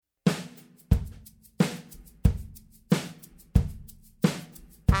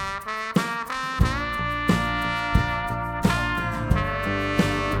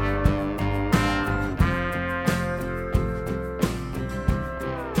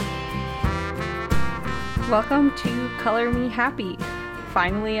welcome to Color Me Happy.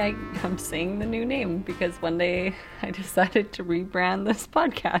 Finally, I'm saying the new name because one day I decided to rebrand this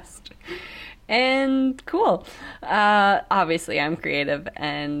podcast. And cool. Obviously, I'm creative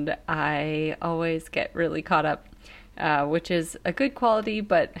and I always get really caught up, which is a good quality,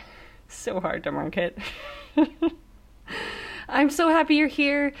 but so hard to market. I'm so happy you're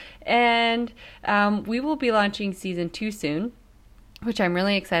here, and we will be launching season 2 soon, which I'm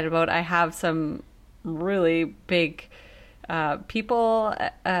really excited about. I have some really big people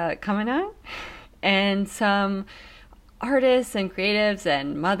coming out, and some artists and creatives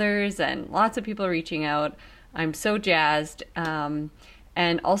and mothers and lots of people reaching out. I'm so jazzed. And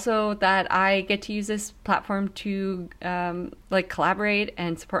also that I get to use this platform to collaborate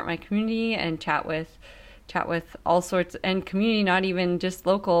and support my community and chat with all sorts, and community, not even just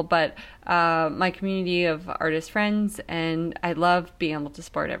local, but my community of artist friends. And I love being able to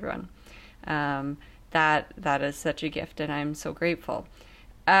support everyone. That is such a gift, and I'm so grateful.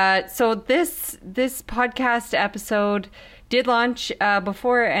 So this podcast episode did launch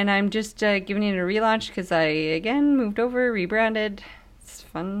before, and I'm just giving it a relaunch because I again moved over, rebranded. It's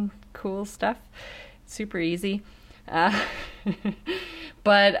fun, cool stuff, super easy.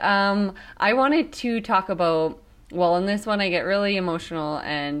 But I wanted to talk about, well, in this one I get really emotional,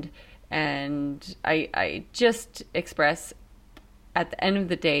 and I just express at the end of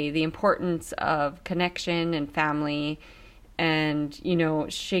the day the importance of connection and family, and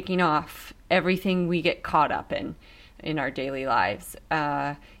shaking off everything we get caught up in our daily lives.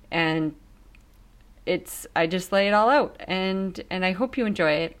 And I just lay it all out, and I hope you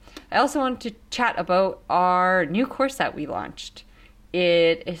enjoy it. I also want to chat about our new course that we launched.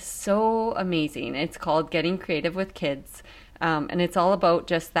 It is so amazing. It's called Getting Creative with Kids. And it's all about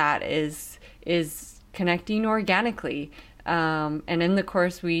just that, is connecting organically. And in the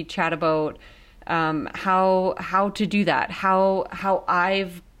course we chat about how to do that, how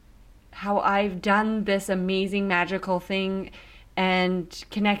I've done this amazing magical thing and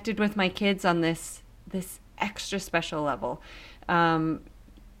connected with my kids on this extra special level.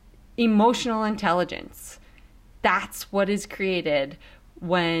 Emotional intelligence. That's what is created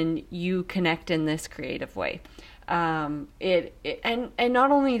when you connect in this creative way. And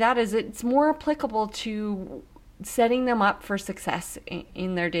not only that, it's more applicable to setting them up for success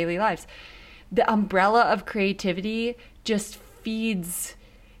in their daily lives. The umbrella of creativity just feeds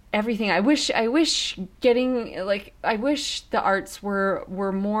everything. I wish the arts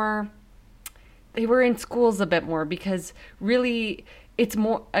were more, they were in schools a bit more, because really it's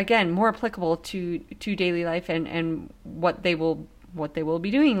more applicable to daily life and what they will be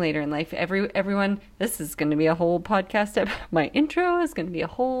doing later in life. Everyone, this is going to be a whole podcast. My intro is going to be a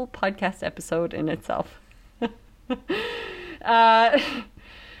whole podcast episode in itself.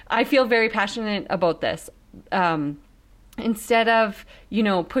 I feel very passionate about this. Instead of,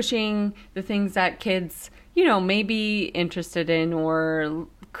 pushing the things that kids, may be interested in or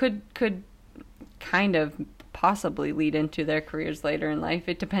could kind of possibly lead into their careers later in life.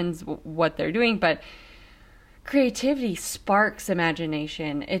 It depends what they're doing, but creativity sparks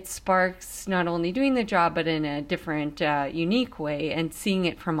imagination. It sparks not only doing the job, but in a different, unique way, and seeing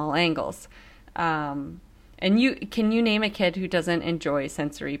it from all angles. And can you name a kid who doesn't enjoy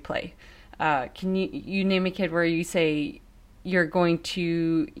sensory play? Can you name a kid where you say you're going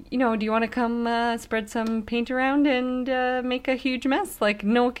to, do you want to come spread some paint around and make a huge mess? Like,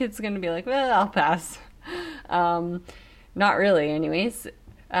 no kid's going to be like, well, I'll pass. Not really, anyways.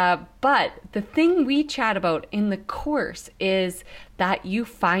 But the thing we chat about in the course is that you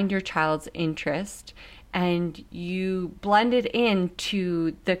find your child's interest and you blend it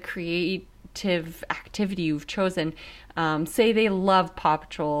into the creative activity you've chosen. Say they love Paw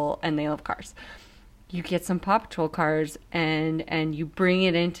Patrol and they love cars. You get some Paw Patrol cars and you bring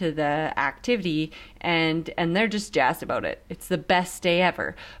it into the activity, and they're just jazzed about it. It's the best day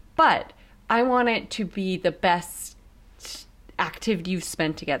ever. But I want it to be the best activity you've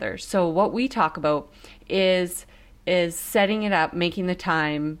spent together. So what we talk about is setting it up, making the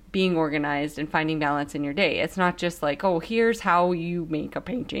time, being organized, and finding balance in your day. It's not just like, oh, here's how you make a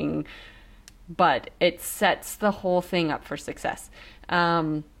painting, but it sets the whole thing up for success.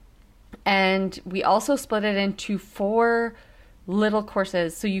 And we also split it into 4 little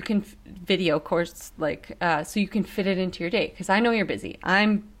courses, so you can video course, so you can fit it into your day. Because I know you're busy.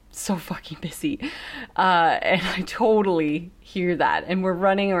 I'm so fucking busy, and I totally hear that. And we're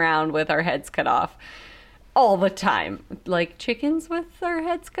running around with our heads cut off all the time, like chickens with our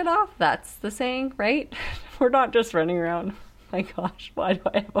heads cut off. That's the saying, right? We're not just running around. My gosh, why do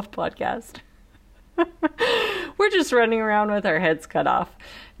I have a podcast? We're just running around with our heads cut off.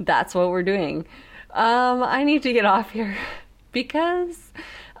 That's what we're doing. I need to get off here because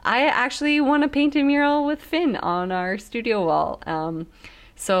I actually want to paint a mural with Finn on our studio wall.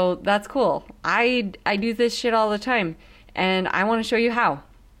 So that's cool. I do this shit all the time, and I want to show you how.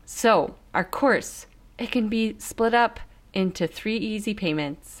 So our course, it can be split up into 3 easy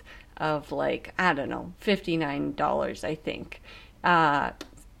payments of like, I don't know, $59, I think.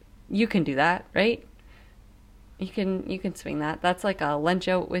 You can do that, right? You can swing that. That's like a lunch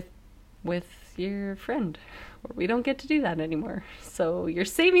out with your friend. We don't get to do that anymore. So you're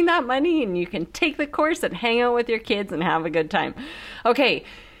saving that money and you can take the course and hang out with your kids and have a good time. Okay,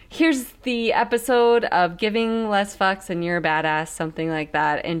 here's the episode of Giving Less Fucks and You're a Badass, something like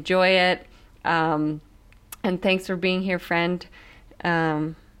that. Enjoy it. And thanks for being here, friend.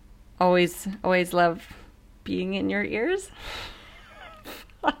 Always love being in your ears.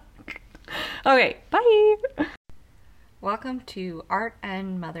 Okay, bye. Welcome to Art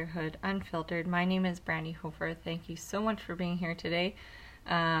and Motherhood Unfiltered. My name is Brandy Hofer. Thank you so much for being here today.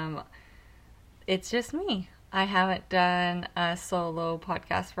 It's just me. I haven't done a solo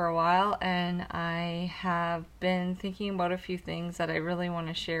podcast for a while, and I have been thinking about a few things that I really want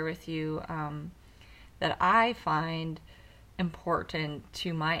to share with you that I find important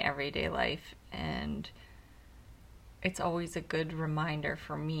to my everyday life, and it's always a good reminder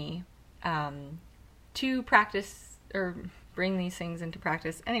for me to practice or bring these things into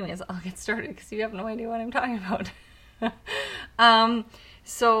practice. Anyways, I'll get started because you have no idea what I'm talking about.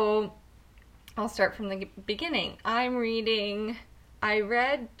 So I'll start from the beginning. I read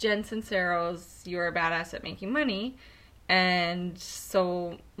Jen Sincero's You're a Badass at Making Money, and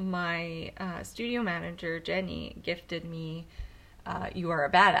so my studio manager, Jenny, gifted me You Are a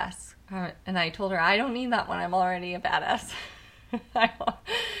Badass. And I told her, I don't need that one, I'm already a badass.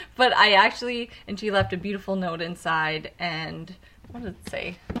 But I actually, and she left a beautiful note inside, and what did it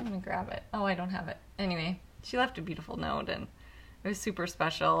say? I'm gonna grab it. Oh, I don't have it. Anyway, she left a beautiful note, and it was super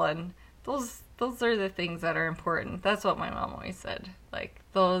special, and those are the things that are important. That's what my mom always said. Like,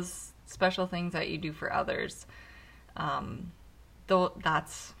 those special things that you do for others,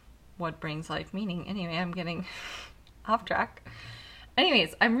 that's what brings life meaning. Anyway, I'm getting off track.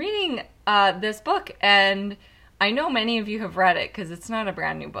 Anyways, I'm reading this book, and I know many of you have read it because it's not a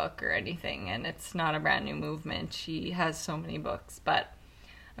brand new book or anything, and it's not a brand new movement. She has so many books, but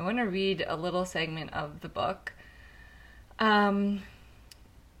I want to read a little segment of the book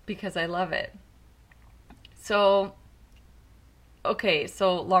because I love it. So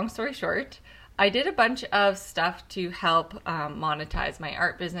long story short, I did a bunch of stuff to help monetize my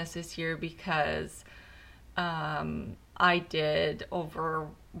art business this year because I did over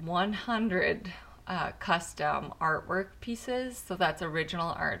 100 custom artwork pieces. So that's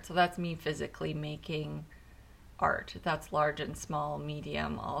original art. So that's me physically making art. That's large and small,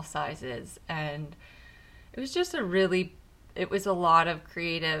 medium, all sizes. And it was just it was a lot of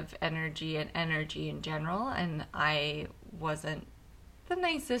creative energy and energy in general. And I wasn't the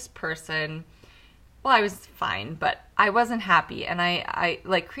nicest person. Well, I was fine, but I wasn't happy. And I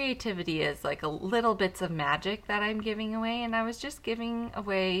like, creativity is like a little bits of magic that I'm giving away. And I was just giving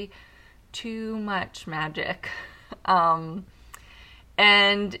away too much magic. And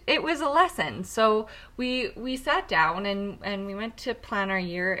it was a lesson. So we sat down and we went to plan our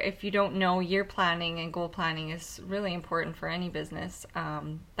year. If you don't know, year planning and goal planning is really important for any business.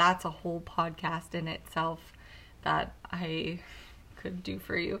 That's a whole podcast in itself that I could do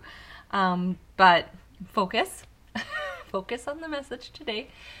for you. But focus on the message today.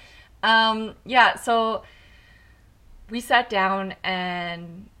 So we sat down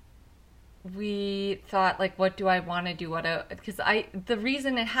and we thought, like, what do I want to do? Because the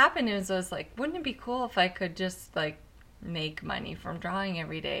reason it happened is I was like, wouldn't it be cool if I could just like make money from drawing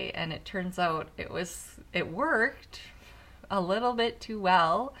every day? And it turns out it worked a little bit too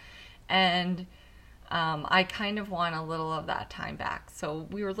well, and I kind of want a little of that time back. So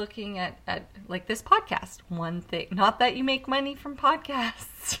we were looking at like this podcast, one thing, not that you make money from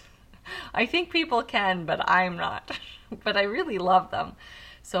podcasts. I think people can, but I'm not. But I really love them.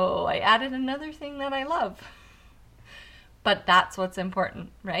 So I added another thing that I love. But that's what's important,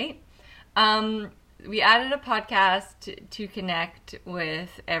 right? We added a podcast to connect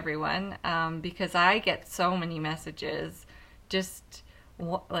with everyone because I get so many messages, just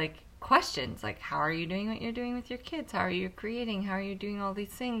like questions like, how are you doing what you're doing with your kids? How are you creating? How are you doing all these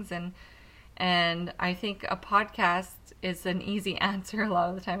things? And I think a podcast is an easy answer a lot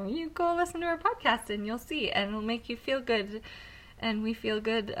of the time. You go listen to our podcast and you'll see, and it'll make you feel good. And we feel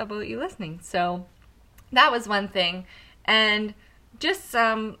good about you listening. So that was one thing. And just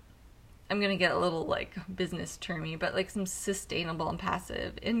I'm going to get a little like business termy, but like some sustainable and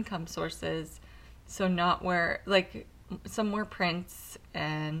passive income sources. So not where, like, some more prints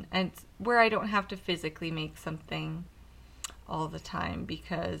and where I don't have to physically make something all the time,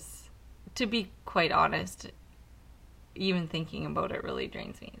 because to be quite honest, even thinking about it really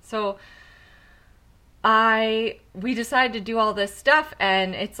drains me. So we decided to do all this stuff,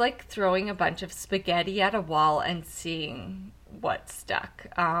 and it's like throwing a bunch of spaghetti at a wall and seeing what stuck.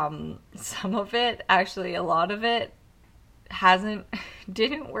 Some of it, actually a lot of it,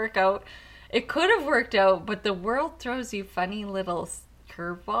 didn't work out. It could have worked out, but the world throws you funny little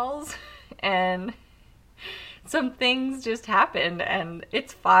curveballs, and some things just happen, and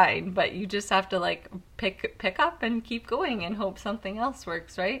it's fine, but you just have to like pick up and keep going and hope something else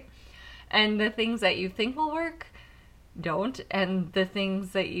works, right? And the things that you think will work don't, and the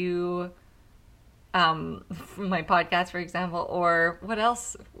things that you from my podcast, for example, or what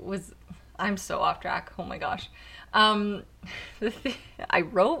else was, I'm so off track, oh my gosh. I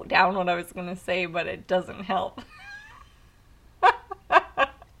wrote down what I was going to say, but it doesn't help.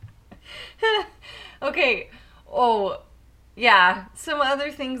 Okay. Oh, yeah. Some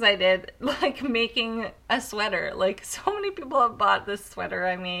other things I did, like making a sweater. Like, so many people have bought this sweater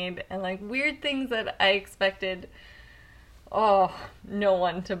I made, and like weird things that I expected, no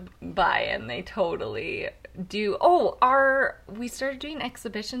one to buy, and they totally do. We started doing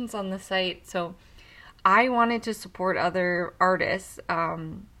exhibitions on the site, so I wanted to support other artists,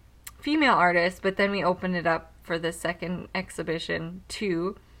 female artists, but then we opened it up for the second exhibition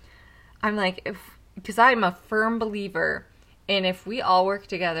too. I'm like, because I'm a firm believer in, if we all work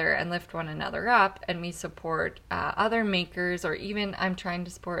together and lift one another up, and we support other makers, or even I'm trying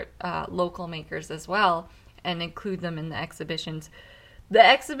to support local makers as well and include them in the exhibitions. The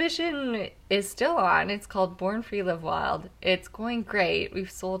exhibition is still on. It's called Born Free Live Wild. It's going great.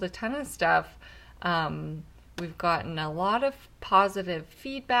 We've sold a ton of stuff. We've gotten a lot of positive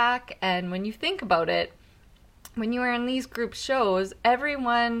feedback, and when you think about it, when you are in these group shows,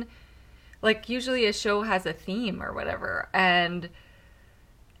 everyone, like, usually a show has a theme or whatever, and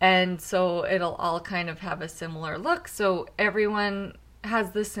so it'll all kind of have a similar look, so everyone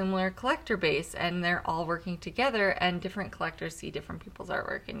has the similar collector base, and they're all working together, and different collectors see different people's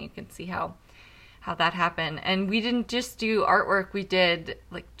artwork, and you can see how that happened. And we didn't just do artwork, we did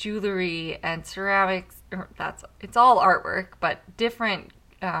like jewelry and ceramics. It's all artwork, but different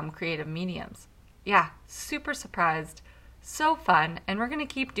creative mediums. Yeah, super surprised. So fun. And we're going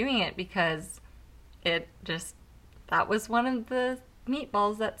to keep doing it, because that was one of the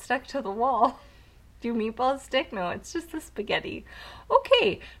meatballs that stuck to the wall. Do meatballs stick? No, it's just the spaghetti.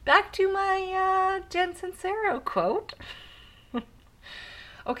 Okay, back to my Jen Sincero quote.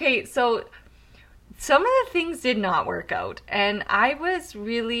 Okay, so some of the things did not work out, and I was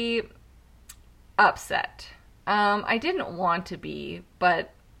really upset. I didn't want to be,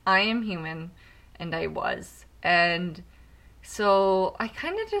 but I am human, and I was. And so I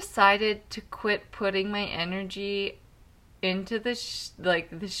kind of decided to quit putting my energy into the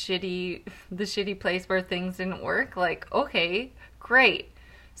shitty place where things didn't work. Like, okay, great.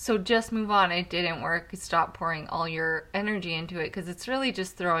 So just move on. It didn't work. Stop pouring all your energy into it, because it's really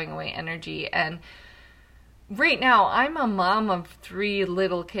just throwing away energy. And right now, I'm a mom of 3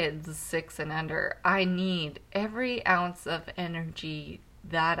 little kids, 6 and under. I need every ounce of energy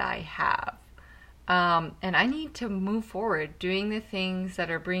that I have. And I need to move forward doing the things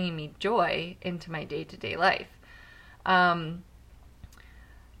that are bringing me joy into my day-to-day life.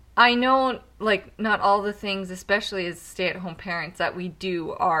 I know, like, not all the things, especially as stay-at-home parents, that we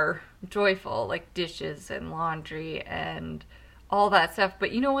do are joyful, like dishes and laundry and all that stuff.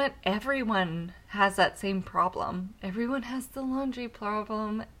 But you know what? Everyone has that same problem. Everyone has the laundry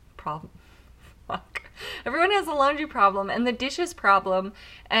problem. Fuck. Everyone has a laundry problem and the dishes problem.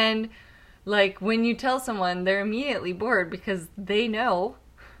 And, like, when you tell someone, they're immediately bored because they know.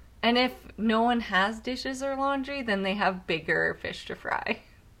 And if no one has dishes or laundry, then they have bigger fish to fry.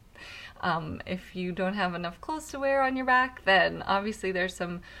 If you don't have enough clothes to wear on your back, then obviously there's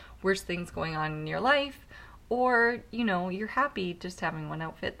some worse things going on in your life. Or, you know, you're happy just having one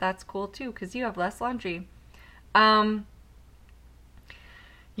outfit. That's cool too, because you have less laundry. Yeah,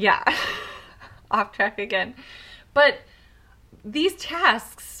 off track again. But these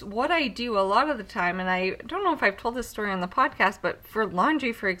tasks, what I do a lot of the time, and I don't know if I've told this story on the podcast, but for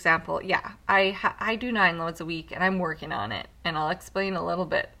laundry, for example, yeah, I do 9 loads a week, and I'm working on it. And I'll explain a little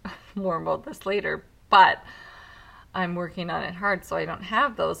bit more about this later, but I'm working on it hard, so I don't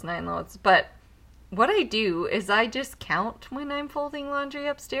have those 9 loads. But what I do is I just count when I'm folding laundry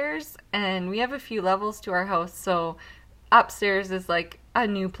upstairs, and we have a few levels to our house, so upstairs is like a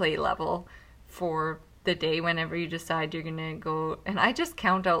new play level for the day whenever you decide you're gonna go, and I just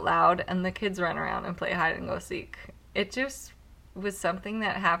count out loud and the kids run around and play hide and go seek. It just was something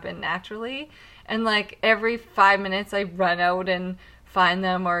that happened naturally, and like every 5 minutes I run out and find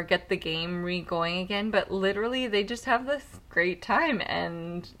them or get the game re-going again, but literally they just have this great time,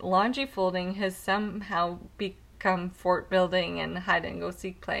 and laundry folding has somehow become fort building and hide and go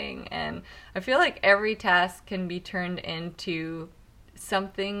seek playing, and I feel like every task can be turned into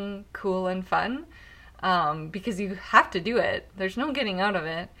something cool and fun, because you have to do it. There's no getting out of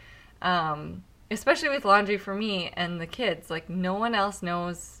it, especially with laundry for me and the kids. Like, no one else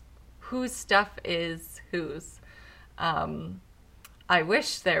knows whose stuff is whose. I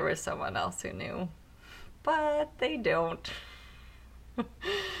wish there was someone else who knew, but they don't.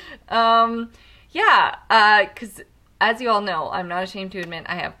 Because as you all know, I'm not ashamed to admit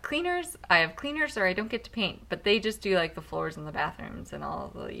I have cleaners or I don't get to paint, but they just do like the floors in the bathrooms and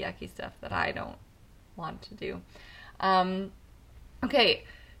all the yucky stuff that I don't want to do. Okay,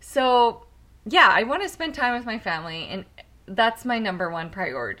 so yeah, I want to spend time with my family, and that's my number one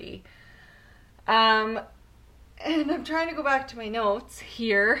priority. And I'm trying to go back to my notes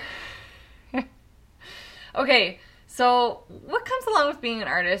here. Okay, so what comes along with being an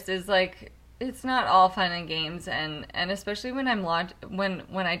artist is like, it's not all fun and games, and especially when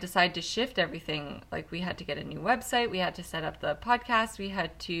when I decide to shift everything. Like, we had to get a new website, we had to set up the podcast, we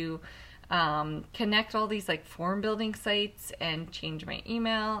had to connect all these like form building sites and change my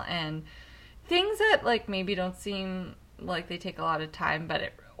email and things that like maybe don't seem like they take a lot of time,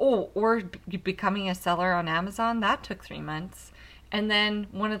 but or becoming a seller on Amazon, that took 3 months. And then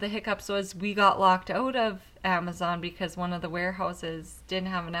one of the hiccups was we got locked out of Amazon because one of the warehouses didn't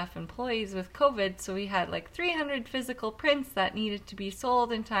have enough employees with COVID, so we had like 300 physical prints that needed to be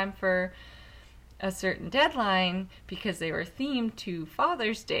sold in time for a certain deadline because they were themed to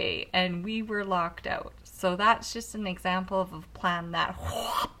Father's Day, and we were locked out. So that's just an example of a plan that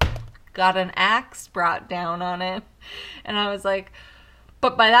got an axe brought down on it. And I was like,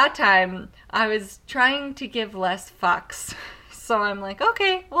 but by that time I was trying to give less fucks. So I'm like,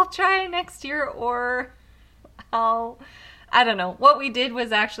 okay, we'll try next year, or I don't know. What we did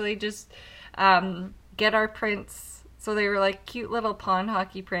was actually just get our prints. So they were like cute little pond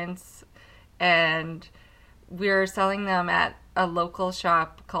hockey prints, and we're selling them at a local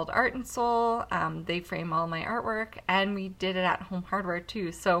shop called Art and Soul. They frame all my artwork, and we did it at Home Hardware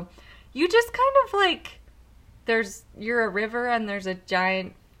too. So you just kind of like, you're a river and there's a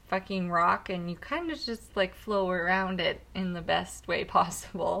giant fucking rock, and you kind of just like flow around it in the best way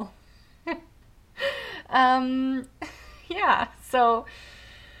possible. Yeah, so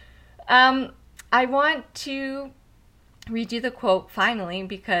I want to read you the quote finally,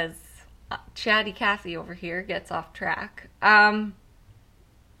 because Chatty Cathy over here gets off track.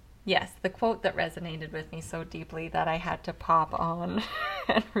 Yes, the quote that resonated with me so deeply that I had to pop on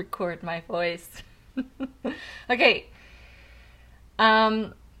and record my voice. Okay.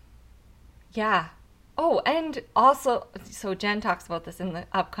 Yeah. Oh, and also, so Jen talks about this in the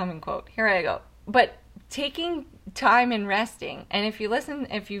upcoming quote. Here I go. But taking time and resting, and if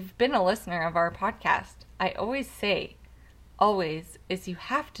you've been a listener of our podcast, I always say, is you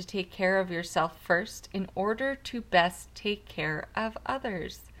have to take care of yourself first in order to best take care of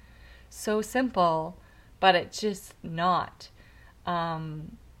others. So simple, but it's just not.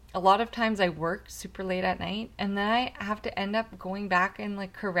 A lot of times I work super late at night, and then I have to end up going back and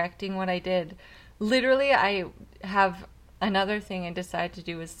like correcting what I did. Literally, I have another thing I decided to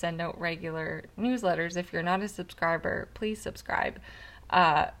do is send out regular newsletters. If you're not a subscriber, please subscribe.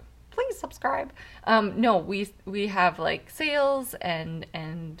 No, we have like sales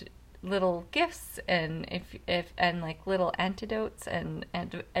and little gifts and and like little antidotes and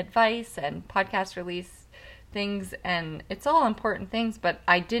advice and podcast release things, and it's all important things, but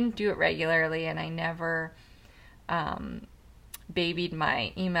I didn't do it regularly, and I never babied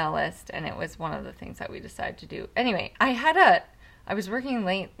my email list, and it was one of the things that we decided to do. Anyway, I was working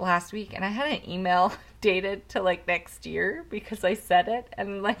late last week, and I had an email dated to like next year because I said it,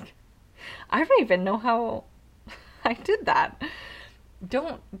 and like I don't even know how I did that.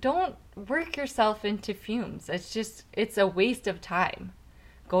 Don't work yourself into fumes. It's a waste of time.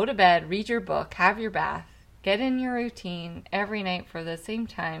 Go to bed, read your book, have your bath, get in your routine every night for the same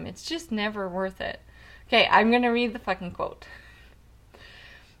time. It's just never worth it. Okay, I'm going to read the fucking quote.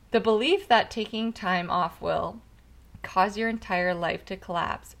 The belief that taking time off will cause your entire life to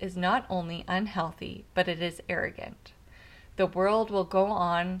collapse is not only unhealthy, but it is arrogant. The world will go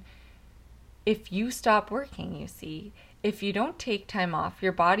on if you stop working, you see. If you don't take time off,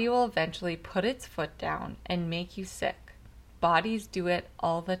 your body will eventually put its foot down and make you sick. Bodies do it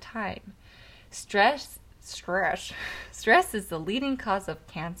all the time. Stress is the leading cause of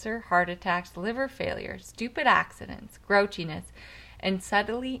cancer, heart attacks, liver failure, stupid accidents, grouchiness, and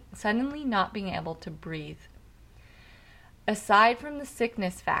suddenly not being able to breathe. Aside from the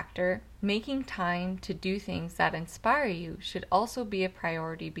sickness factor, making time to do things that inspire you should also be a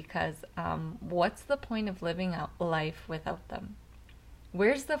priority because what's the point of living out life without them?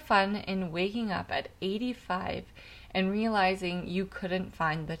 Where's the fun in waking up at 85 and realizing you couldn't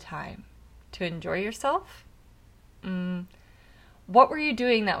find the time to enjoy yourself? What were you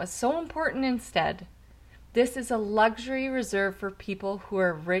doing that was so important instead? This is a luxury reserved for people who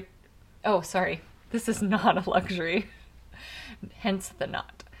are rich. Oh, sorry. This is not a luxury. Hence the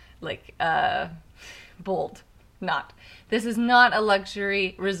not. Like, bold. Not. This is not a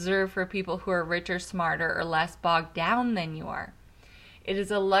luxury reserved for people who are richer, smarter, or less bogged down than you are. It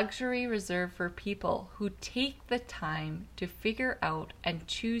is a luxury reserved for people who take the time to figure out and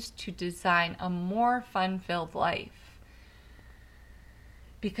choose to design a more fun-filled life.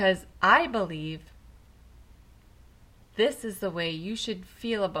 Because I believe this is the way you should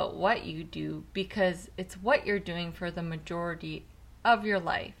feel about what you do, because it's what you're doing for the majority of your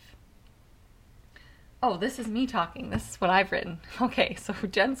life. Oh, this is me talking. This is what I've written. Okay, so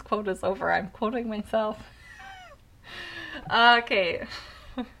Jen's quote is over. I'm quoting myself. Okay.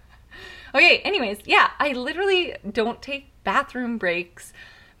 Okay, anyways, yeah, I literally don't take bathroom breaks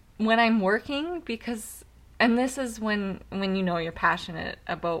when I'm working because, and this is when you know you're passionate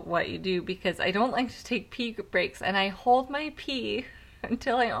about what you do, because I don't like to take pee breaks and I hold my pee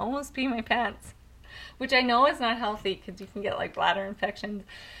until I almost pee my pants, which I know is not healthy because you can get like bladder infections,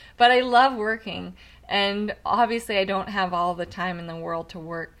 but I love working. And obviously I don't have all the time in the world to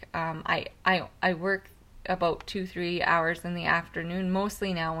work. I work about 2-3 hours in the afternoon,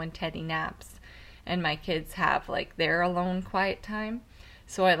 mostly now when Teddy naps and my kids have like their alone quiet time.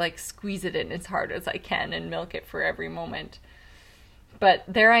 So I like squeeze it in as hard as I can and milk it for every moment. But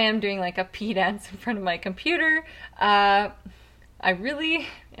there I am doing like a pee dance in front of my computer. I really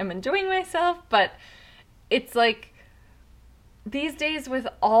am enjoying myself, but it's like these days with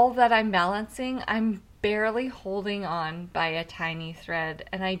all that I'm balancing, I'm barely holding on by a tiny thread,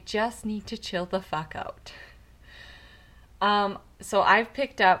 and I just need to chill the fuck out. So I've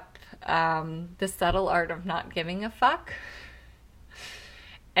picked up The Subtle Art of Not Giving a Fuck,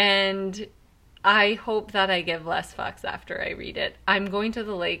 and I hope that I give less fucks after I read it. I'm going to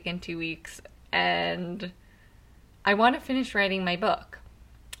the lake in 2 weeks, and I want to finish writing my book,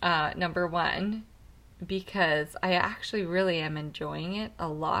 number one, because I actually really am enjoying it a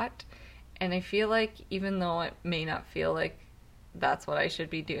lot. And I feel like even though it may not feel like that's what I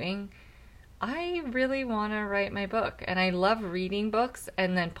should be doing, I really want to write my book. And I love reading books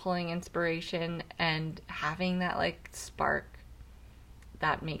and then pulling inspiration and having that like spark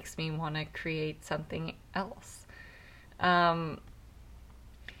that makes me want to create something else.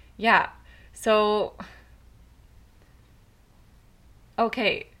 Yeah. So,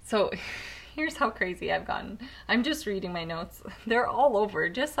 okay. So here's how crazy I've gotten. I'm just reading my notes. They're all over,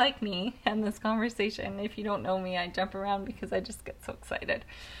 just like me and this conversation. If you don't know me, I jump around because I just get so excited.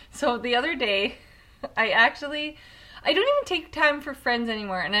 So the other day, I don't even take time for friends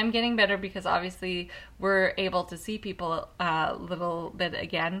anymore, and I'm getting better because obviously we're able to see people a little bit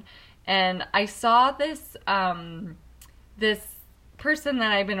again. And I saw this this person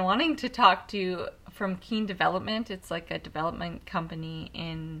that I've been wanting to talk to from Keen Development. It's like a development company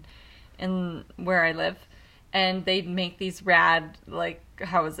in where I live, and they make these rad like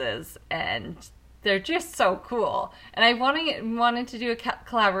houses, and they're just so cool. And I wanted to do a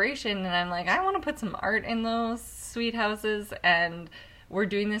collaboration, and I'm like, I want to put some art in those sweet houses, and we're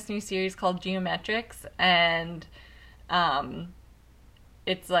doing this new series called Geometrics, and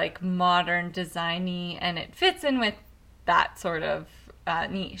it's like modern designy, and it fits in with that sort of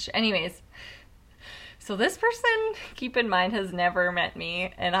niche. Anyways, so this person, keep in mind, has never met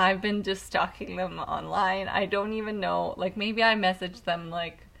me, and I've been just stalking them online. I don't even know, like maybe I messaged them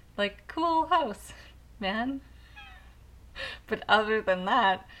like cool house, man. But other than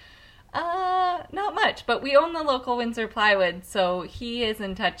that, not much. But we own the local Windsor Plywood, so he is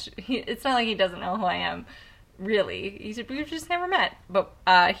in touch. It's not like he doesn't know who I am, really. We've just never met. But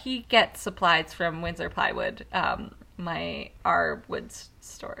he gets supplies from Windsor Plywood, our wood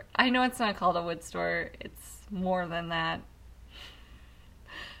store. I know it's not called a wood store. It's more than that.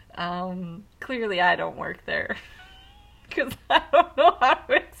 Clearly I don't work there because I don't know how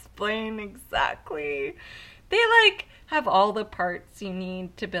to explain exactly. They like have all the parts you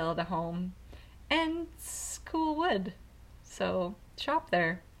need to build a home, and it's cool wood. So shop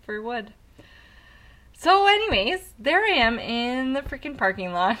there for wood. So anyways, there I am in the freaking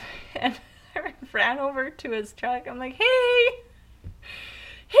parking lot, and I ran over to his truck. I'm like, hey,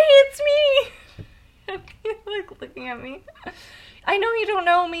 it's me. And he's like looking at me. I know you don't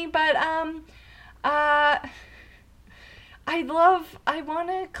know me, but I want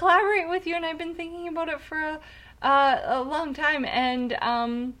to collaborate with you, and I've been thinking about it for a long time.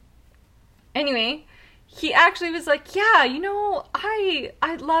 And anyway, he actually was like, yeah, you know, I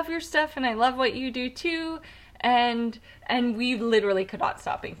love your stuff, and I love what you do too. And we literally could not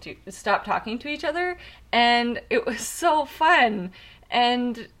stop talking to each other, and it was so fun.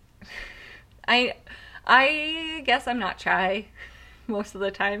 And I guess I'm not shy most of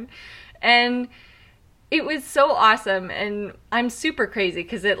the time, and it was so awesome. And I'm super crazy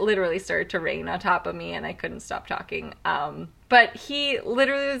because it literally started to rain on top of me and I couldn't stop talking. But he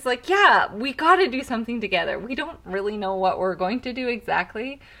literally was like, yeah, we got to do something together. We don't really know what we're going to do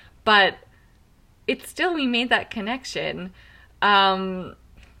exactly, but it's still, we made that connection. And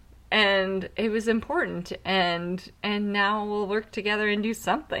it was important, and now we'll work together and do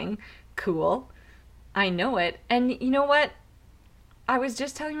something cool. I know it. And you know what? I was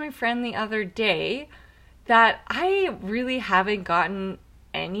just telling my friend the other day that I really haven't gotten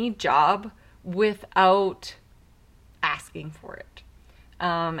any job without asking for it.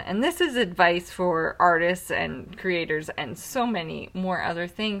 And this is advice for artists and creators and so many more other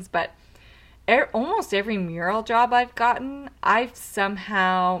things, but almost every mural job I've gotten, I've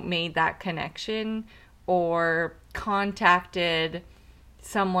somehow made that connection or contacted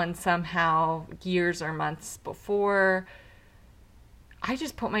someone somehow years or months before. I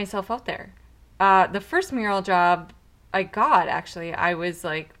just put myself out there. The first mural job I got, actually, I was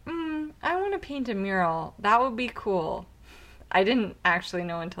like, I want to paint a mural. That would be cool. I didn't actually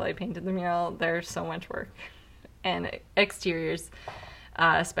know until I painted the mural. There's so much work. And exteriors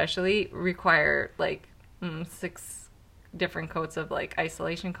especially require like 6 different coats of like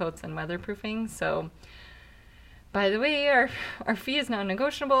isolation coats and weatherproofing. So, by the way, our fee is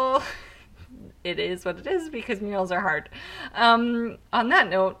non-negotiable. It is what it is because murals are hard. On that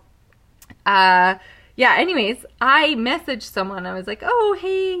note, yeah, anyways, I messaged someone. I was like, oh,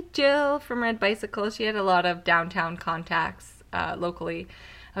 hey, Jill from Red Bicycle. She had a lot of downtown contacts locally.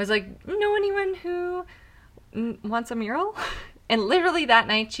 I was like, know anyone who wants a mural? And literally that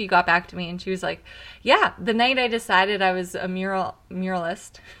night she got back to me and she was like, yeah, the night I decided I was a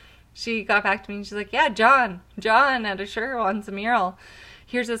muralist, she got back to me and she's like, yeah, John at Assure wants a mural.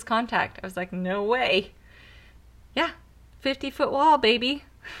 Here's his contact. I was like, no way. Yeah, 50-foot wall, baby.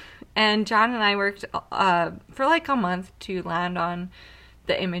 And John and I worked for like a month to land on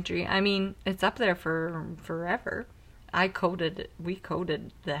the imagery. I mean, it's up there for forever. We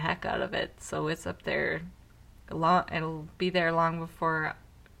coded the heck out of it, so it's up there long. It'll be there long before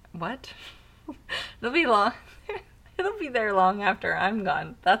what? It'll be there long after I'm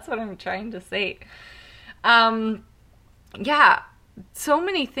gone. That's what I'm trying to say. Yeah, so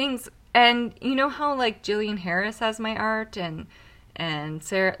many things. And you know how like Jillian Harris has my art and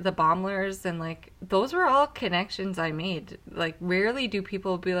Sarah, the Baumlers, and like those were all connections I made. Like rarely do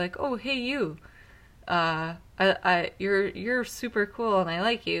people be like, "Oh, hey you, you're super cool and I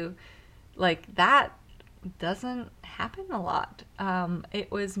like you." Like that doesn't happen a lot.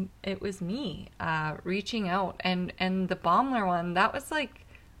 It was me reaching out, and the Baumler one, that was like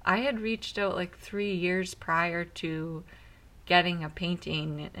I had reached out like 3 years prior to getting a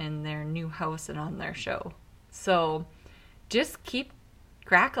painting in their new house and on their show. So just keep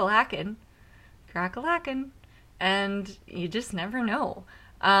crack-a-lackin', and you just never know.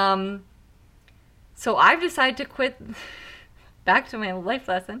 So I've decided to quit, back to my life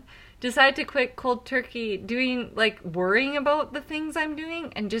lesson, decided to quit cold turkey doing, like, worrying about the things I'm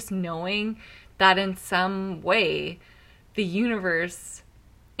doing and just knowing that in some way the universe,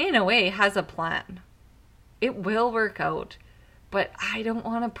 in a way, has a plan. It will work out, but I don't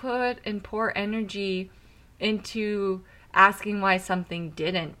want to put and pour energy into asking why something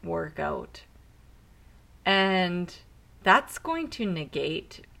didn't work out. And that's going to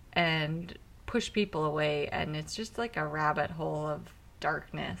negate and push people away, and it's just like a rabbit hole of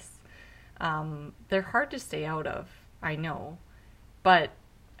darkness. They're hard to stay out of, I know. But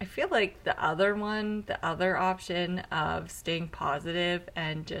I feel like the other option of staying positive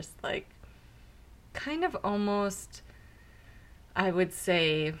and just like kind of almost, I would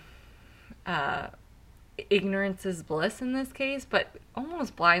say, ignorance is bliss in this case, but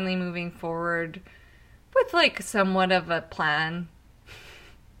almost blindly moving forward with like somewhat of a plan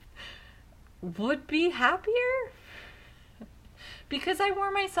would be happier, because I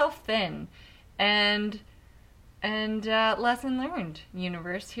wore myself thin. And lesson learned,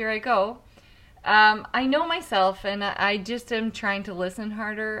 universe, here I go. I know myself, and I just am trying to listen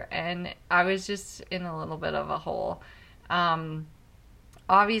harder, and I was just in a little bit of a hole.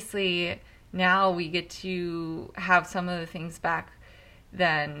 Obviously, now we get to have some of the things back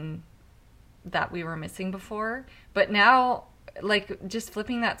than that we were missing before. But now, like, just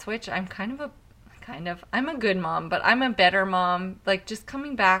flipping that switch, I'm a good mom, but I'm a better mom. Like, just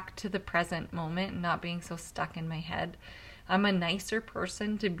coming back to the present moment and not being so stuck in my head. I'm a nicer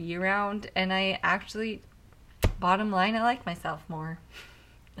person to be around, and I actually, bottom line, I like myself more.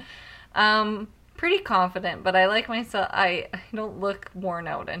 Pretty confident, but I like myself. I don't look worn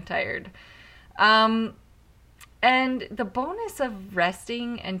out and tired. And the bonus of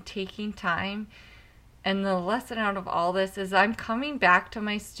resting and taking time, and the lesson out of all this is I'm coming back to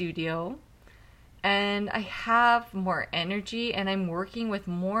my studio, and I have more energy, and I'm working with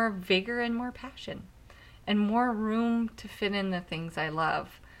more vigor and more passion, and more room to fit in the things I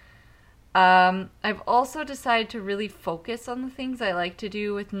love. I've also decided to really focus on the things I like to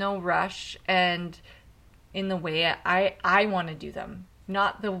do with no rush and in the way I want to do them,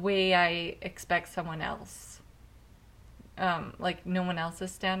 not the way I expect someone else. Like no one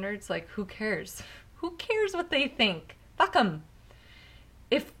else's standards. Like, who cares? Who cares what they think? Fuck them.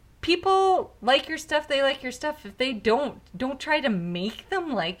 If people like your stuff, they like your stuff. If they don't try to make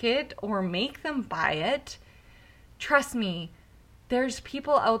them like it or make them buy it. Trust me, there's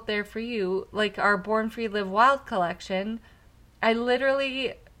people out there for you, like our Born Free Live Wild collection. I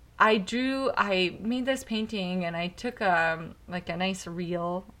made this painting, and I took like a nice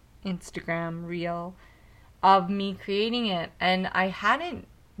reel, Instagram reel of me creating it, and I hadn't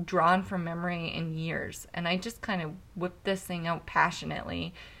drawn from memory in years, and I just kind of whipped this thing out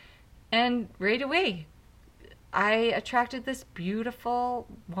passionately, and right away I attracted this beautiful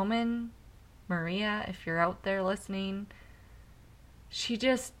woman, Maria, if you're out there listening. She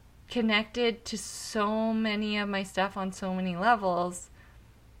just connected to so many of my stuff on so many levels,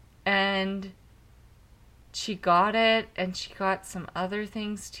 and she got it, and she got some other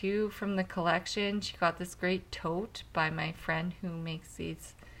things too from the collection. She got this great tote by my friend who makes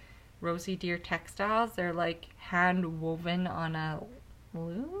these Rosie Deer textiles. They're like hand woven on a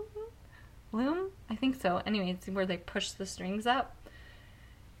loom? I think so. Anyway, it's where they push the strings up.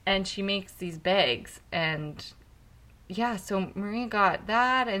 And she makes these bags, and yeah, so Maria got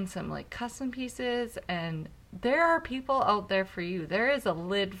that and some like custom pieces, and there are people out there for you. There is a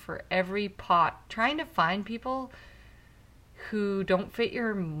lid for every pot. Trying to find people who don't fit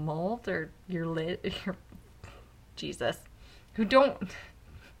your mold or your lid, whose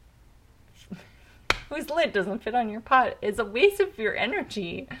lid doesn't fit on your pot is a waste of your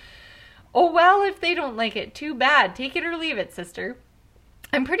energy. Oh well, if they don't like it, too bad. Take it or leave it, sister.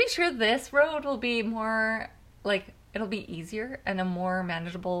 I'm pretty sure this road will be more, like, it'll be easier and a more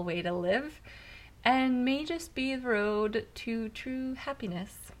manageable way to live, and may just be the road to true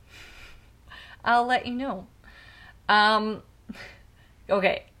happiness. I'll let you know.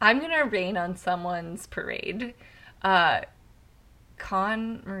 Okay, I'm gonna rain on someone's parade. Maria,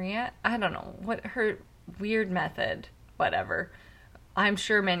 I don't know, what her weird method, whatever. I'm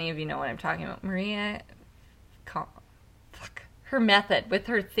sure many of you know what I'm talking about. Maria, her method with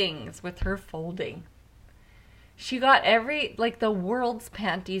her things, with her folding. She got the world's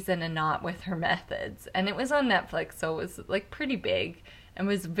panties in a knot with her methods. And it was on Netflix, so it was like pretty big and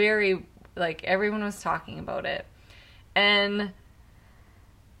was very, like, everyone was talking about it. And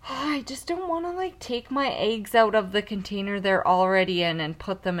I just don't want to like take my eggs out of the container they're already in and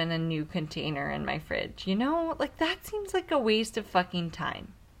put them in a new container in my fridge. You know, like that seems like a waste of fucking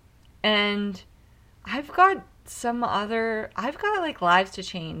time. And I've got like lives to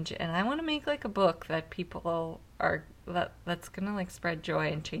change, and I want to make like a book that people that's gonna like spread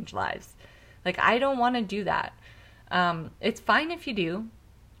joy and change lives. Like, I don't want to do that. It's fine if you do.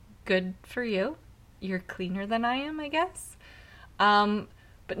 Good for you. You're cleaner than I am, I guess.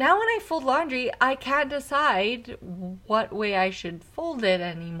 But now when I fold laundry, I can't decide what way I should fold it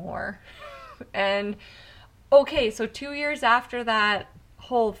anymore. And okay, so 2 years after that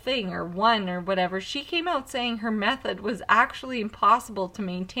whole thing, or one or whatever, she came out saying her method was actually impossible to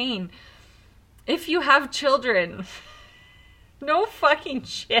maintain if you have children. No fucking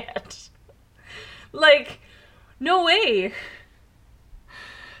shit. Like, no way.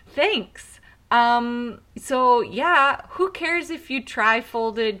 Thanks. So yeah, who cares if you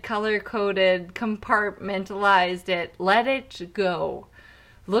tri-folded, color-coded, compartmentalized it? Let it go.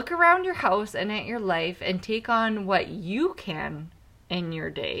 Look around your house and at your life and take on what you can in your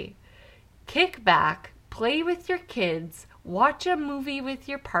day. Kick back, play with your kids, watch a movie with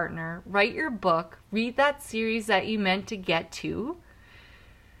your partner, write your book, read that series that you meant to get to.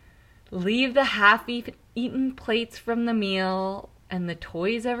 Leave the half-eaten plates from the meal and the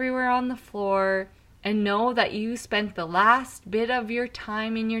toys everywhere on the floor, and know that you spent the last bit of your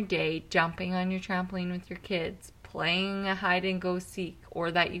time in your day jumping on your trampoline with your kids, playing a hide and go seek, or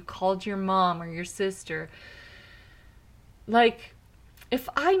that you called your mom or your sister. Like, if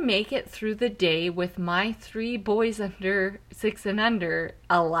I make it through the day with my 3 boys under 6 and under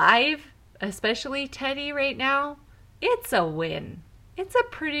alive, especially Teddy right now, it's a win. It's a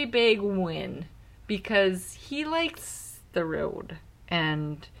pretty big win because he likes the road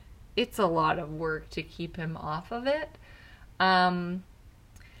and it's a lot of work to keep him off of it.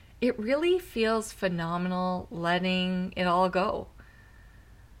 It really feels phenomenal letting it all go.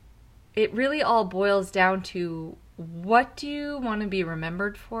 It really all boils down to, what do you want to be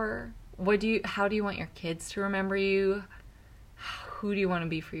remembered for? How do you want your kids to remember you? Who do you want to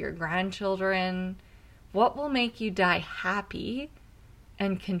be for your grandchildren? What will make you die happy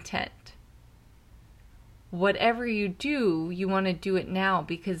and content? Whatever you do, you want to do it now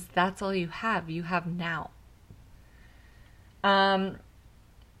because that's all you have. You have now. I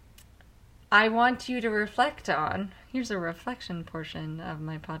want you to reflect on, here's a reflection portion of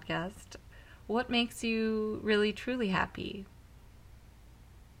my podcast. What makes you really truly happy?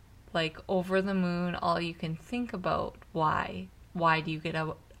 Like over the moon, all you can think about. Why? Why do you get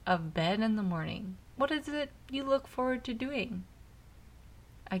out of bed in the morning? What is it you look forward to doing?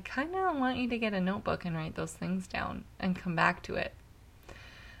 I kind of want you to get a notebook and write those things down and come back to it.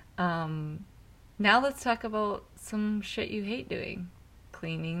 Now let's talk about some shit you hate doing.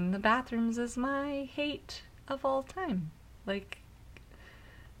 Cleaning the bathrooms is my hate of all time. Like,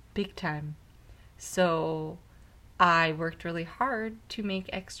 big time. So I worked really hard to make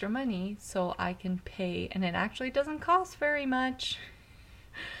extra money so I can pay, and it actually doesn't cost very much,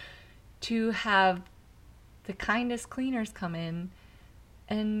 to have the kindest cleaners come in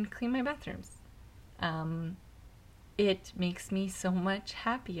and clean my bathrooms. It makes me so much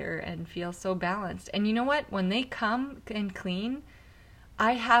happier and feel so balanced. And you know what? When they come and clean,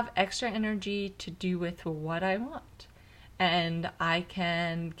 I have extra energy to do with what I want. And I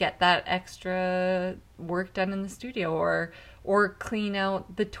can get that extra work done in the studio or clean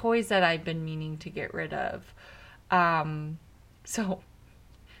out the toys that I've been meaning to get rid of.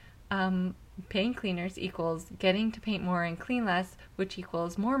 Paying cleaners equals getting to paint more and clean less, which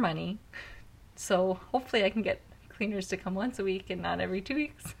equals more money. So hopefully I can get cleaners to come once a week and not every 2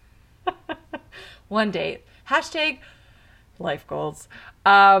 weeks. One day. Hashtag life goals.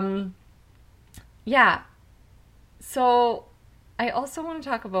 Yeah. So I also want to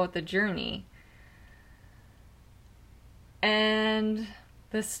talk about the journey and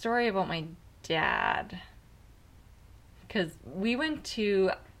the story about my dad. Because we went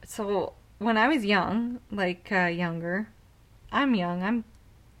to, so when I was young, younger, I'm young, I'm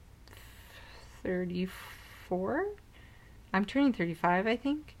 34? I'm turning 35, I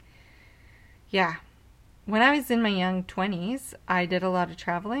think. Yeah. When I was in my young 20s, I did a lot of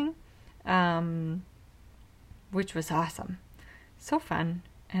traveling, which was awesome. So fun.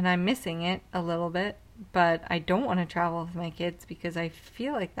 And I'm missing it a little bit, but I don't want to travel with my kids because I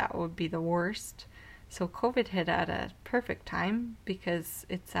feel like that would be the worst. So COVID hit at a perfect time because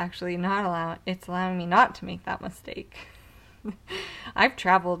it's actually it's allowing me not to make that mistake. I've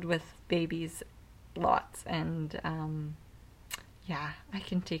traveled with babies lots, and yeah, I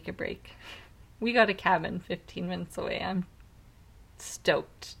can take a break. We got a cabin 15 minutes away. I'm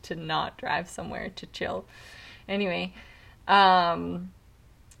stoked to not drive somewhere to chill. Anyway,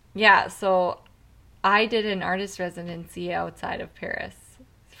 yeah, so I did an artist residency outside of Paris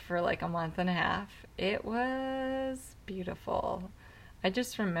for like a month and a half. It was beautiful. I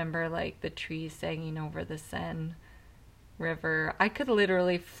just remember like the trees hanging over the Seine river. I could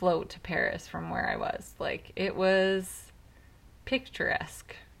literally float to Paris from where I was. Like, it was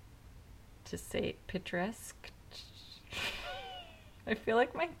picturesque. To say picturesque. I feel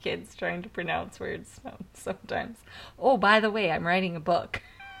like my kid's trying to pronounce words sometimes. Oh, by the way, I'm writing a book.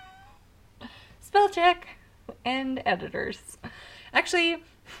 Spell check and editors. Actually,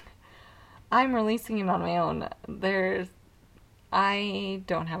 I'm releasing it on my own. I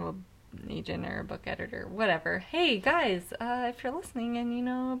don't have an agent or a book editor, whatever. Hey guys, if you're listening and you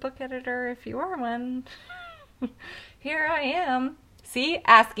know a book editor, if you are one, here I am. See,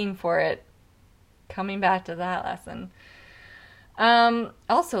 asking for it. Coming back to that lesson.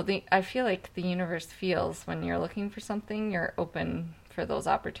 Also, I feel like the universe feels when you're looking for something, you're open for those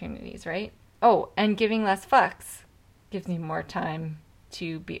opportunities, right? Oh, and giving less fucks gives me more time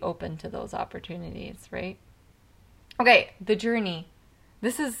to be open to those opportunities, right? Okay, the journey.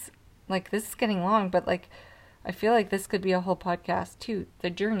 This is getting long, but I feel like this could be a whole podcast too. The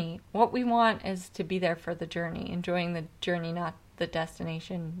journey. What we want is to be there for the journey, enjoying the journey, not the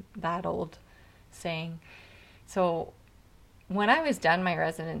destination, that old saying. So when I was done my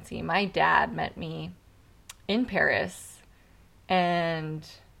residency, my dad met me in Paris, and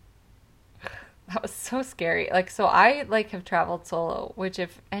that was so scary. Like, so I like have traveled solo, which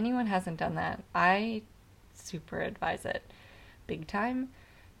if anyone hasn't done that, I super advise it. Big time.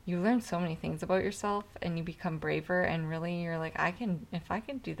 You learn so many things about yourself and you become braver, and really you're like, if I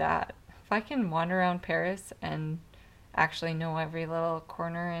can do that, if I can wander around Paris and actually know every little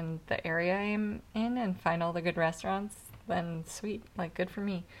corner in the area I'm in and find all the good restaurants, then sweet, like good for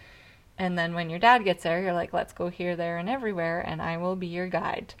me. And then when your dad gets there, you're like, let's go here, there, and everywhere, and I will be your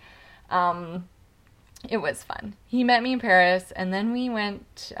guide. It was fun. He met me in Paris, and then we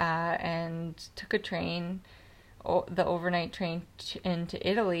went and took a train, the overnight train into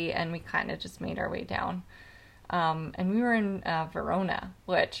Italy, and we kind of just made our way down. And we were in Verona,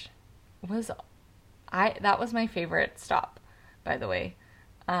 which was, that was my favorite stop, by the way.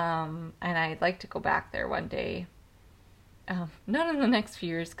 And I'd like to go back there one day. Not in the next few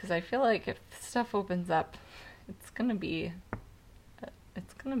years, because I feel like if stuff opens up, there's going to be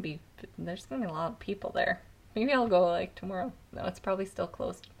a lot of people there. Maybe I'll go like tomorrow. No, it's probably still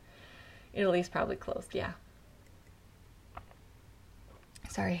closed. Italy's probably closed, yeah.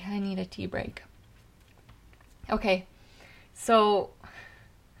 Sorry, I need a tea break. Okay, so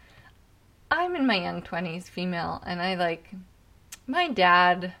I'm in my young 20s, female, and my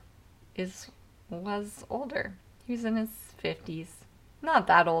dad was older. He was in his 50s. Not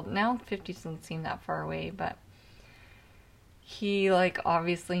that old. Now 50s doesn't seem that far away, but he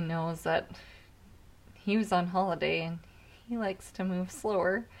obviously knows that he was on holiday and he likes to move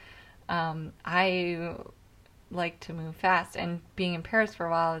slower. I like to move fast, and being in Paris for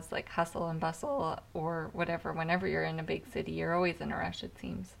a while is like hustle and bustle or whatever. Whenever you're in a big city, you're always in a rush, it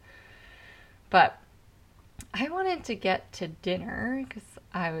seems. But I wanted to get to dinner because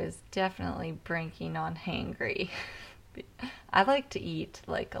I was definitely breaking on hangry. I like to eat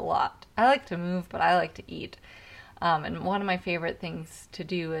a lot. I like to move, but I like to eat. And one of my favorite things to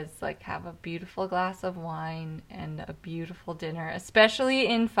do is have a beautiful glass of wine and a beautiful dinner, especially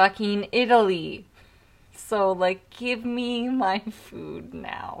in fucking Italy. So give me my food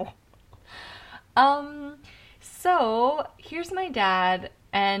now. So here's my dad,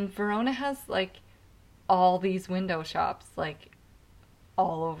 and Verona has all these window shops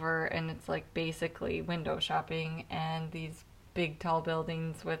all over, and it's basically window shopping and these big tall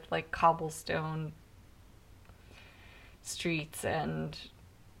buildings with cobblestone streets, and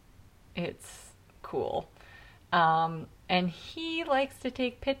it's cool. And he likes to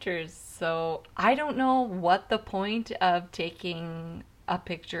take pictures, so I don't know what the point of taking a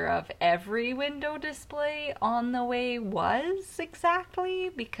picture of every window display on the way was exactly,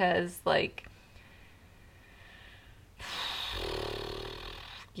 because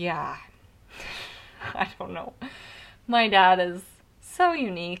yeah, I don't know. My dad is so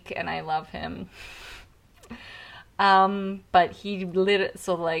unique and I love him. But he lit it,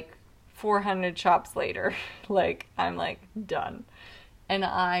 so 400 shops later, I'm done. And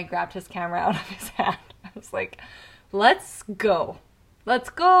I grabbed his camera out of his hand. I was like, let's go. Let's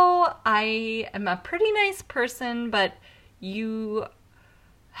go. I am a pretty nice person, but you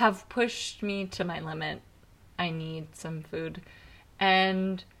have pushed me to my limit. I need some food.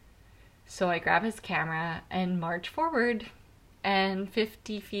 And so I grab his camera and march forward. And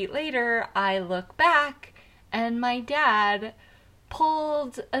 50 feet later, I look back, and my dad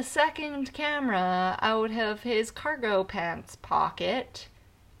pulled a second camera out of his cargo pants pocket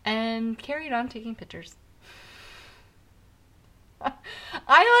and carried on taking pictures.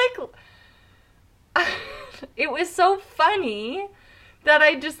 It was so funny that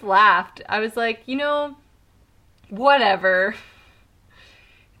I just laughed. I was like, whatever.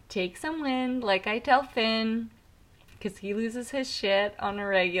 Take some wind, like I tell Finn, because he loses his shit on a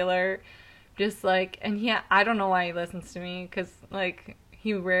regular. Just and I don't know why he listens to me, because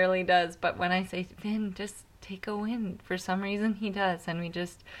he rarely does, but when I say, Finn, just take a wind, for some reason he does, and we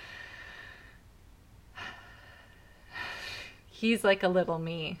just, he's like a little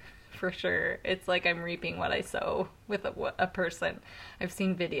me, for sure. It's I'm reaping what I sow with a person. I've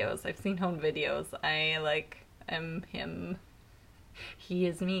seen videos, I've seen home videos, I am him, he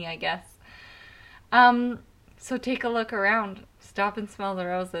is me, I guess. So take a look around, stop and smell the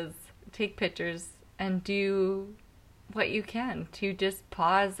roses, take pictures, and do what you can to just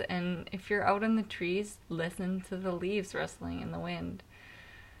pause, and if you're out in the trees, listen to the leaves rustling in the wind.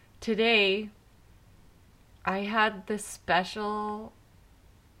 Today, I had this special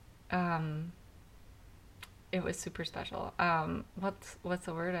it was super special. What's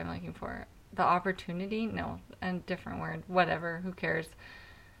the word I'm looking for? The opportunity? No, a different word. Whatever. Who cares?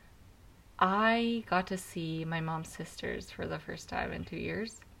 I got to see my mom's sisters for the first time in 2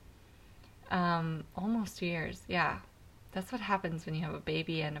 years. Almost 2 years. Yeah, that's what happens when you have a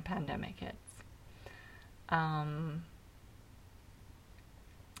baby and a pandemic hits.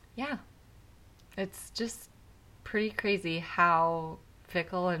 Yeah, it's just pretty crazy how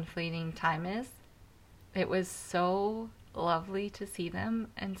fickle and fleeting time is. It was so lovely to see them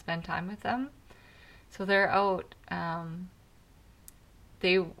and spend time with them. So they're out,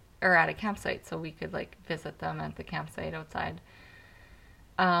 they are at a campsite, so we could like visit them at the campsite outside.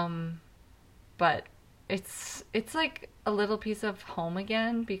 But it's like a little piece of home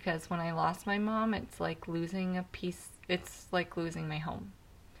again, because when I lost my mom, it's like losing a piece, it's like losing my home.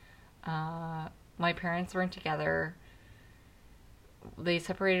 My parents weren't together. They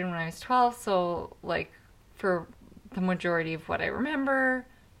separated when I was 12, so like for the majority of what I remember,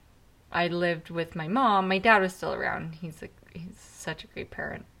 I lived with my mom. My dad was still around. He's such a great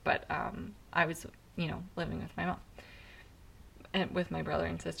parent, but I was, living with my mom and with my brother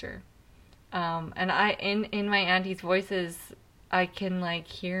and sister. And I in my auntie's voices, I can like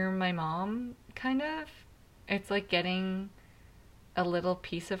hear my mom kind of. It's like getting a little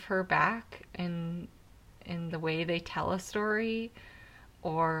piece of her back in the way they tell a story,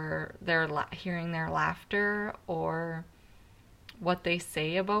 or they're hearing their laughter, or what they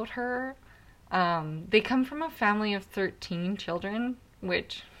say about her. They come from a family of 13 children,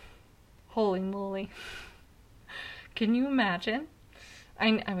 which, holy moly. Can you imagine?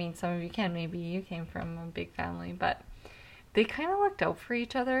 I mean, some of you can. Maybe you came from a big family, but they kind of looked out for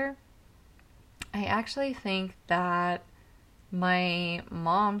each other. I actually think that my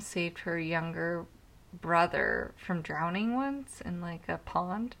mom saved her younger brother from drowning once in like a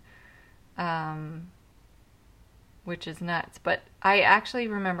pond, which is nuts. But I actually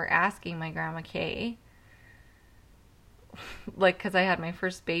remember asking my grandma Kay, like, because I had my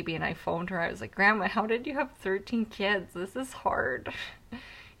first baby and I phoned her. I was like, Grandma, how did you have 13 kids? This is hard.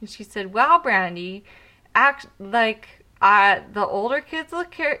 And she said, well, Brandy, the older kids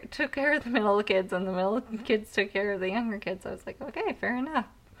took care of the middle kids, and the middle kids took care of the younger kids. I was like, okay, fair enough.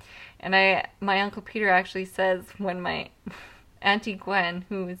 And my Uncle Peter actually says, when my Auntie Gwen,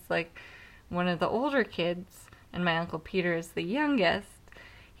 who is like one of the older kids, and my Uncle Peter is the youngest,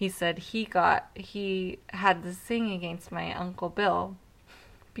 he said he had to sing against my Uncle Bill,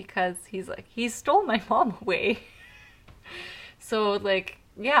 because he's like, he stole my mom away. So like,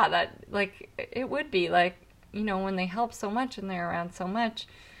 yeah, that, like, it would be like, when they help so much and they're around so much,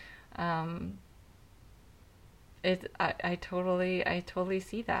 I totally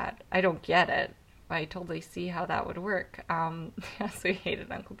see that. I don't get it. I totally see how that would work. So he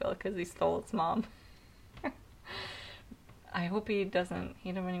hated Uncle Bill because he stole his mom. I hope he doesn't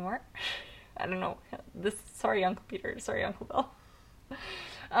hate him anymore. I don't know. Sorry, Uncle Peter. Sorry, Uncle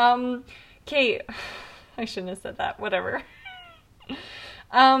Bill. Kate. I shouldn't have said that. Whatever.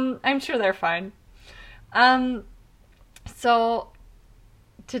 I'm sure they're fine. So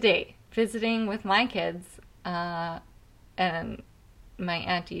today, visiting with my kids, and my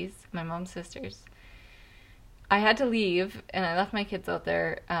aunties, my mom's sisters, I had to leave, and I left my kids out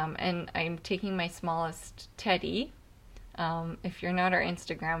there, and I'm taking my smallest Teddy. If you're not our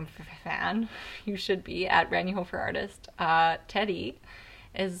Instagram fan, you should be at Randy Hofer Artist. Teddy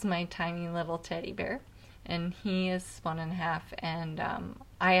is my tiny little teddy bear, and he is 1.5, and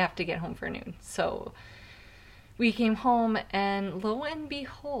I have to get home for noon. So we came home, and lo and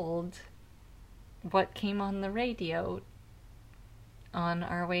behold, what came on the radio on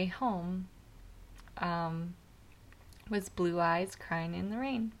our way home was Blue Eyes Crying in the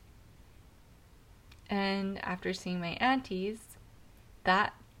Rain. And after seeing my aunties,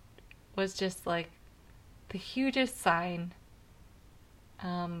 that was just like the hugest sign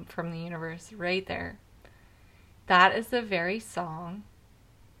from the universe right there. That is the very song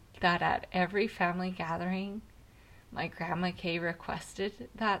that at every family gathering, my Grandma Kay requested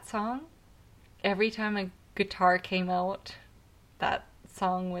that song. Every time a guitar came out, that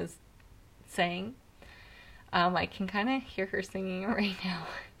song was sang. I can kind of hear her singing it right now.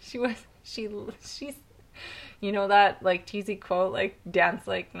 She's, that like cheesy quote, like dance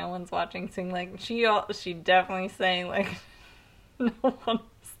like no one's watching, sing like, she definitely sang like no one's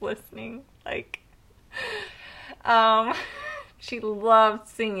listening. Like, she loved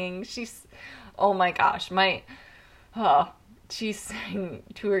singing. Oh my gosh, she sang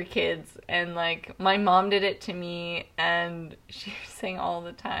to her kids, and like my mom did it to me, and she sang all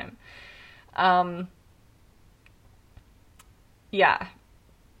the time. Yeah.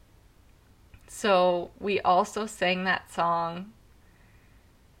 So we also sang that song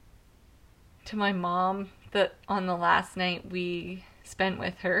to my mom on the last night we spent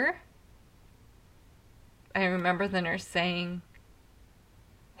with her. I remember the nurse saying,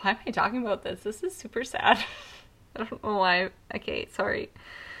 why am I talking about this? This is super sad. I don't know why. Okay, sorry.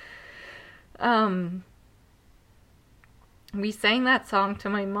 We sang that song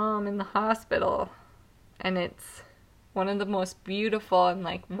to my mom in the hospital, and it's one of the most beautiful and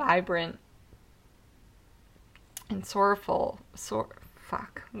like vibrant and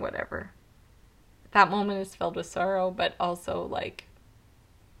whatever. That moment is filled with sorrow, but also like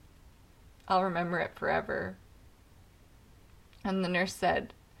I'll remember it forever. And the nurse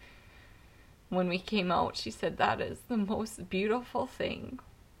said, when we came out, she said, that is the most beautiful thing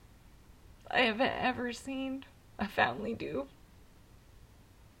I have ever seen a family do.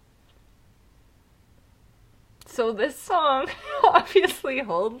 So this song obviously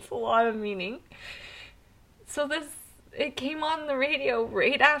holds a lot of meaning. So it came on the radio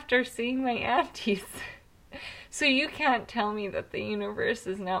right after seeing my aunties. So you can't tell me that the universe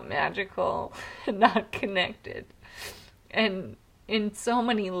is not magical and not connected. And in so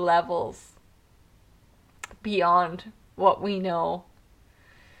many levels beyond what we know.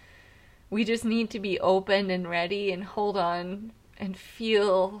 We just need to be open and ready and hold on and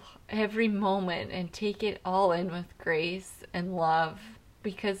feel every moment and take it all in with grace and love,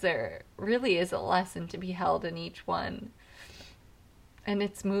 because there really is a lesson to be held in each one. And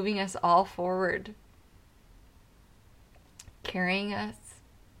it's moving us all forward, carrying us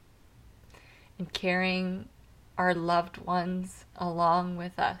and carrying our loved ones along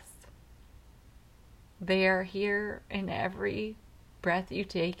with us. They are here in every breath you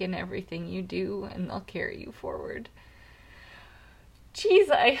take and everything you do, and they'll carry you forward.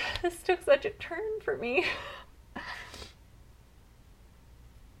 Jeez, this took such a turn for me.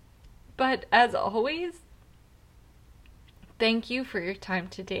 But as always, thank you for your time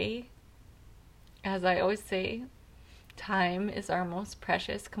today. As I always say, time is our most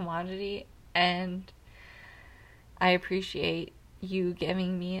precious commodity, and I appreciate you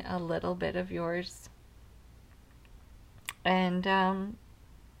giving me a little bit of yours. And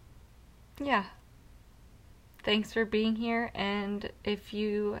yeah, thanks for being here. And if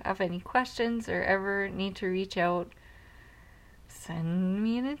you have any questions or ever need to reach out, send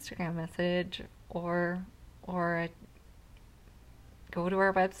me an Instagram message or go to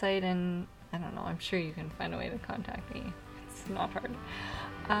our website, and I don't know, I'm sure you can find a way to contact me. It's not hard.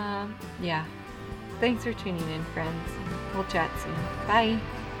 Yeah, thanks for tuning in, friends. We'll chat soon. Bye.